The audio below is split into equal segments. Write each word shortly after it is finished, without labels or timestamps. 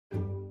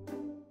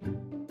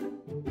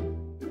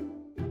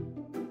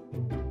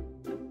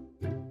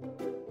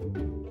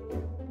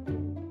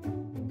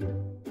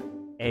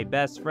A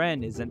best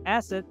friend is an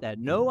asset that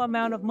no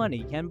amount of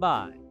money can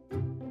buy.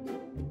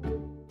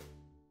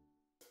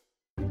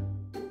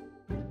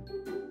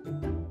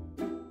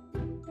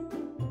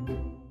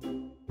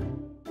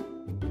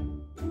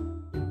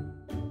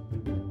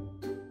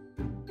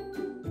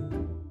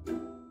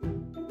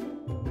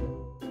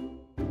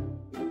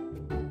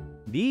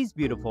 These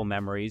beautiful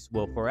memories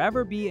will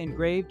forever be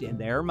engraved in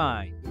their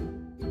mind.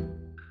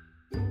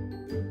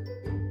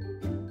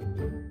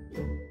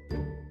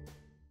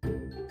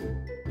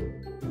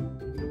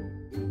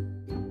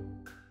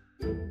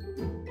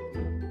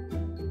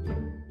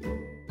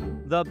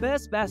 The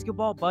best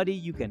basketball buddy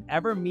you can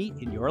ever meet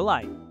in your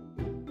life.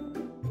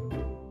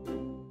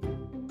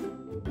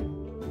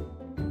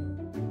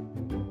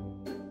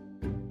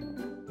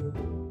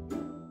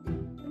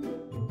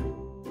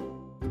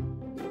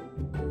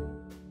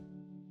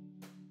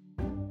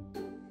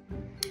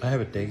 I have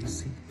a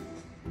Daisy.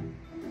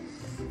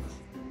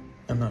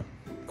 I'm not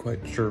quite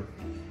sure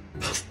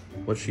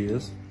what she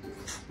is,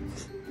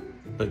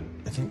 but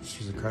I think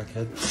she's a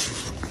crackhead.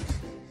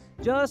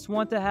 Just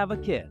want to have a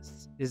kiss.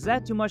 Is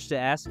that too much to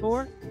ask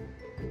for?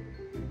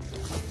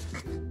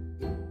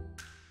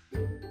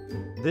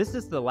 This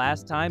is the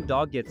last time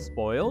dog gets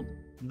spoiled?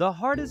 The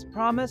hardest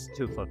promise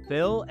to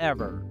fulfill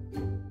ever.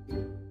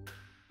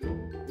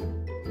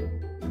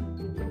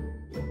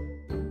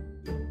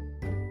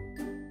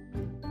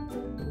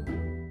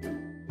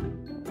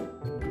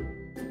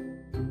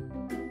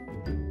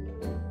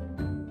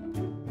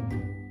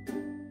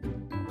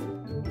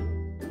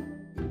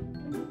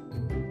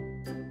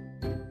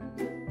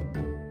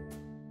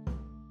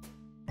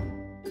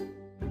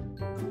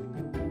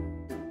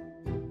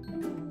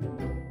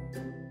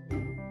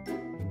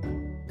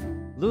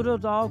 Ludo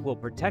Dog will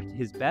protect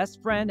his best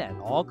friend at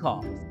all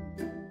costs.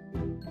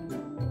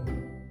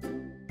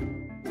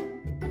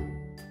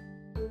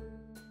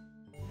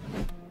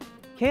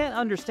 Can't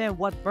understand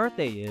what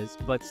birthday is,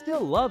 but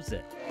still loves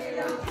it.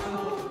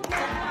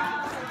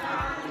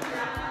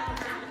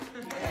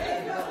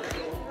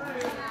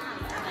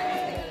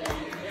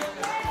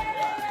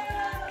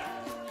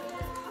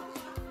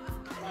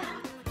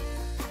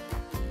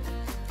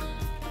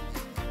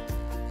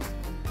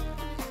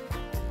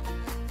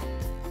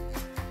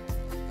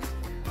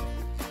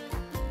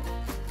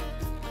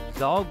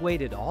 Dog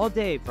waited all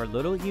day for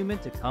little human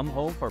to come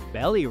home for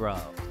belly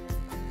rub.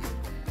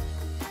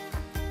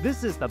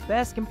 This is the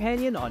best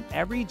companion on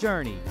every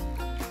journey.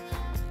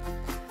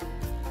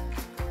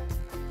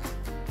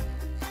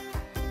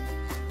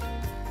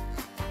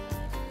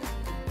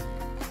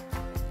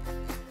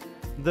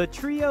 The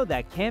trio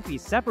that can't be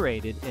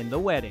separated in the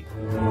wedding.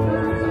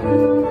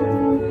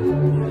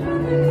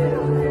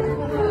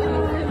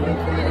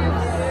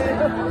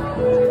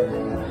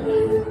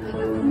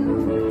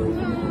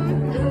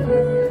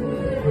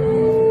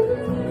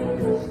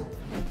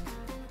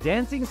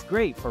 Dancing's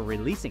great for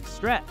releasing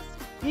stress,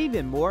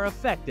 even more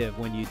effective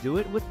when you do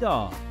it with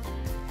dogs.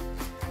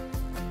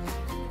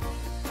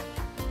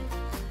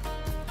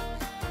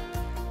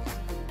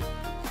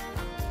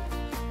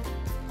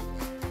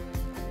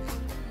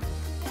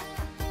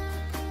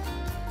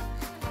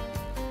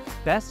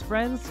 Best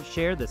friends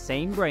share the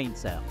same brain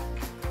cell.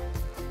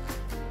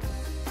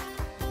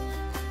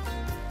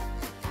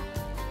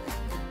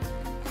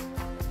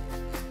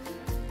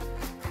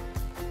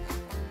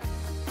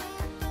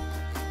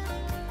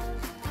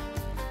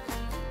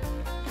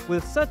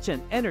 With such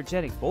an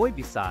energetic boy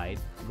beside,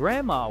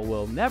 Grandma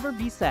will never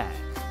be sad.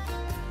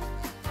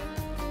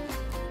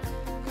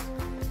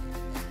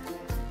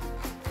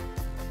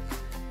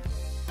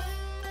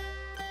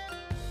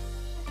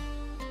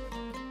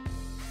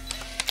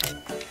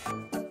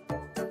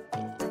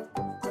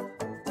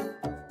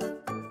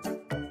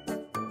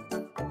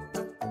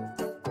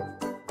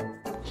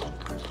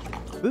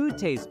 Food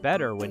tastes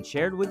better when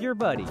shared with your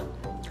buddy.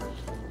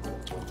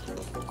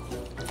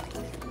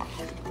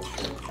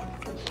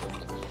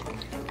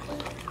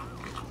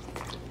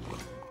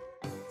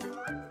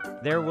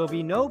 There will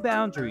be no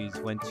boundaries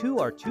when two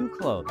are too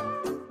close.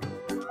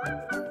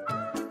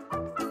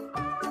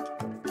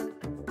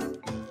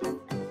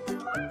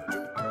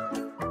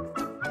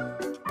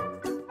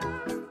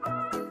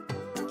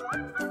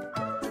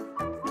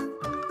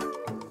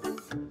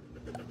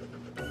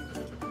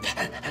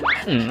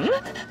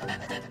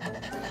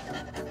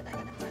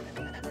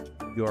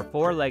 Your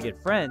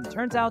four-legged friend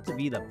turns out to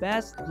be the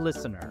best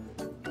listener.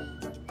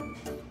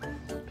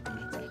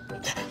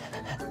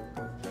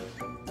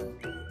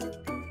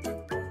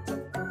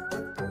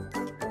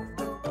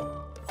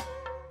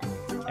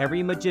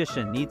 Every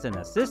magician needs an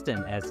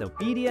assistant as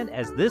obedient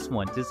as this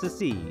one to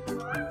succeed.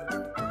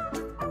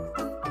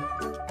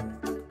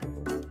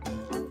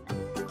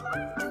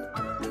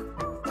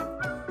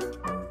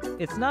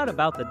 It's not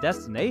about the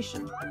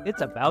destination,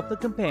 it's about the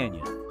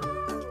companion.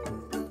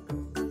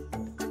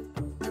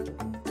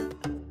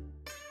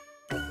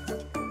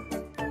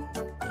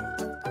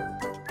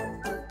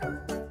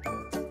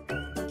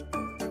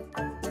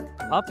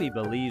 Puppy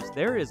believes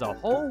there is a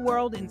whole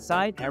world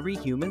inside every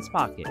human's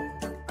pocket.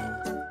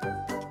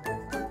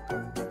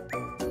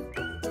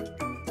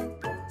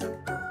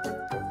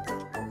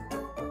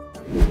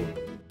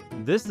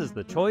 This is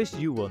the choice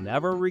you will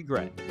never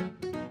regret.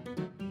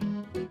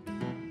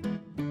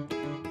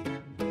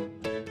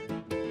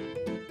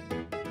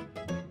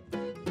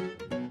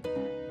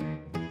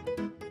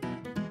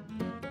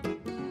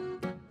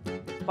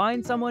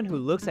 Find someone who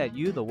looks at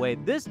you the way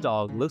this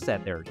dog looks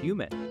at their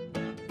human.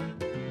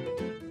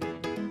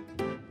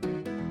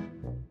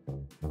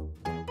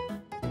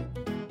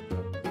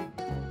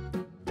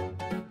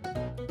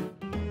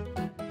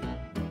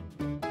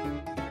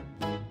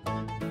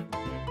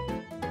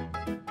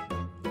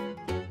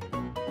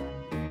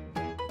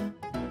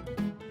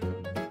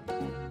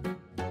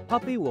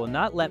 Puppy will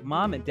not let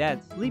mom and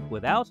dad sleep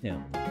without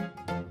him.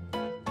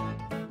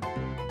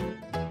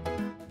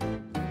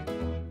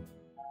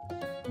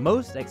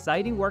 Most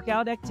exciting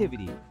workout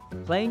activity,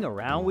 playing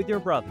around with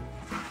your brother.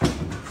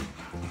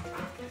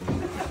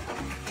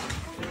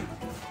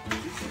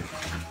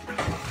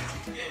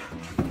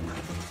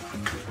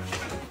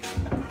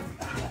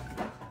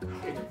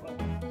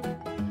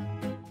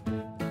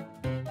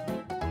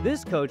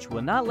 This coach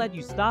will not let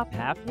you stop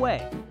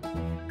halfway.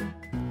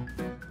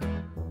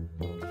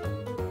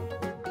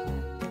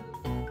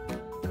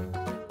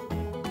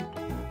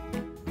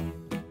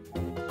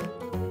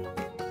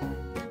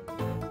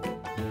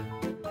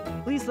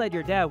 Please let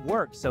your dad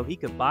work so he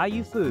could buy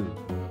you food.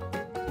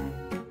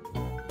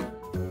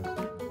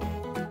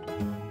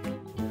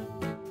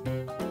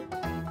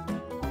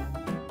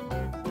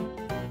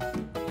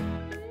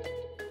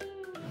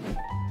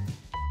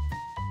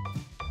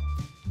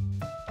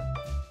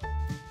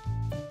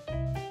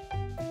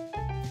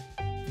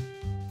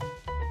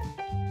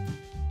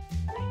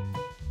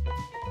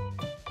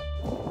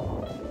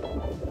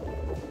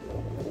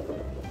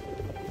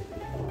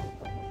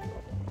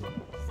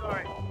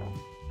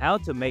 How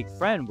to make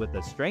friend with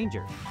a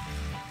stranger.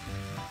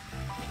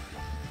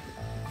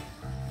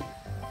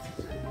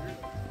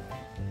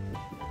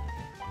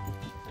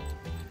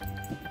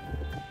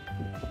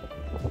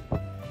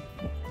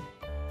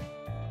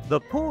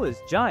 The pool is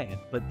giant,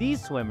 but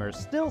these swimmers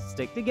still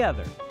stick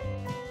together.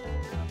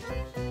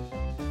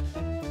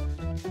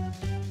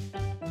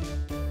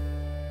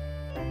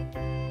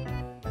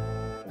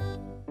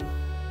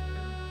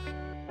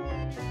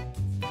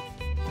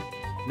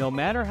 No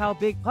matter how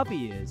big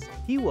Puppy is,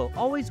 he will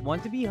always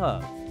want to be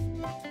hugged.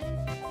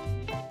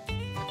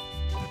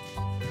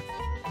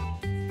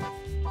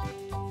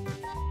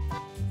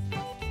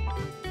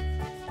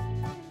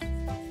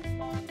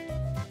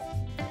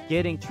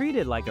 Getting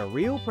treated like a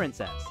real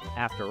princess.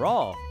 After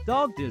all,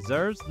 dog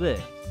deserves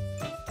this.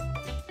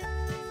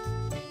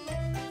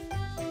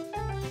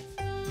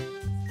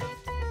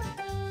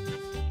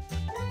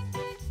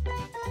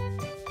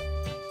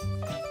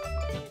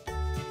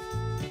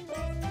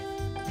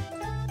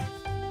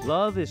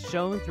 Love is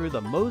shown through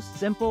the most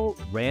simple,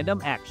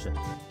 random actions.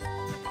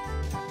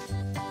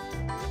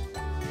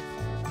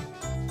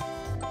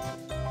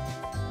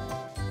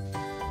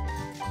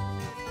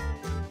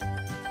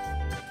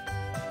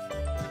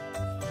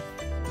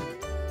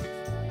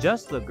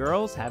 Just the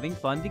girls having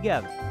fun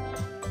together.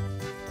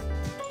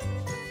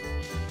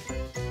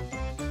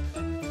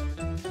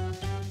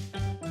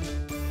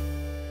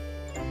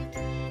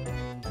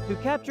 To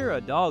capture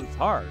a dog's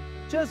heart,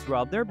 just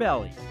rub their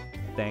belly.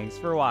 Thanks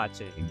for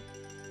watching.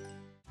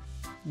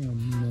 Oh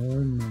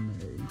no.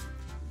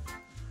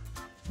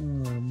 Oh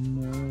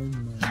no.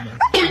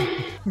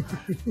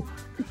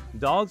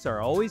 Dogs are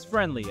always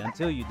friendly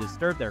until you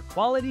disturb their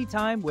quality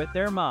time with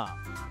their mom.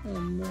 Oh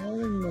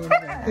no.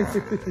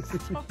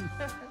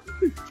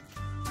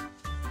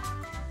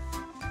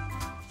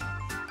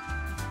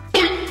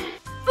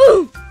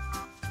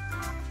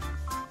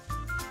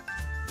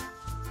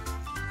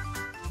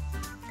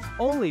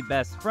 Only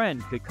best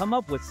friend could come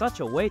up with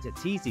such a way to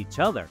tease each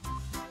other.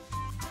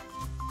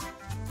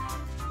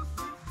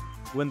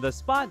 When the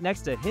spot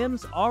next to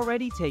him's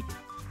already taken.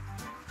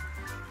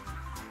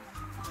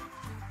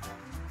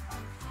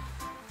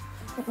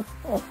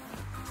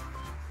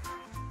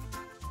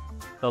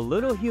 The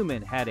little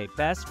human had a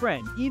best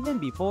friend even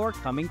before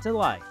coming to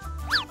life.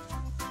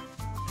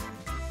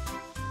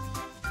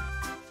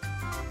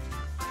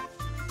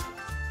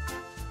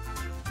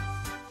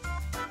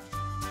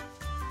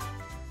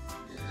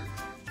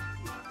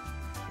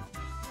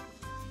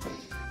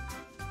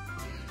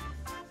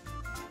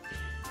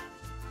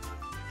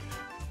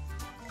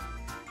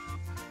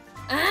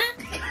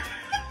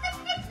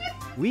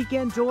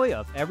 Weekend joy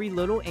of every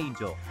little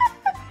angel.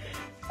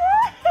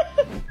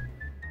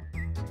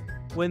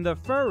 When the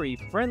furry,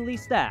 friendly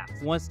staff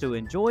wants to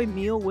enjoy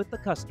meal with the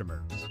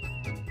customers.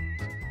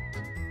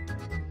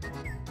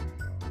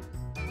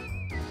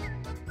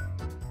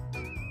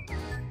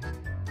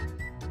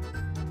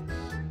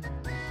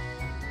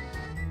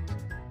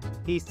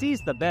 He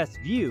sees the best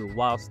view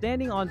while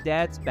standing on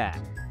Dad's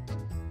back.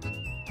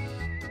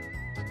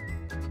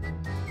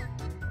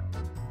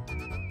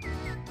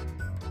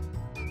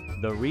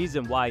 The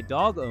reason why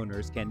dog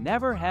owners can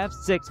never have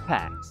 6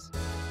 packs.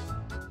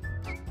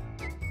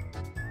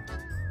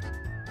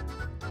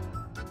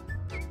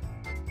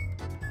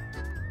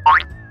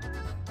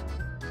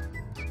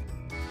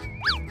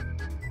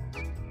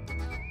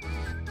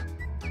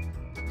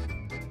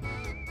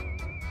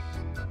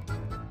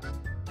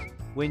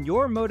 when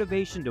your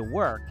motivation to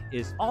work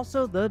is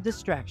also the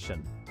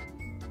distraction.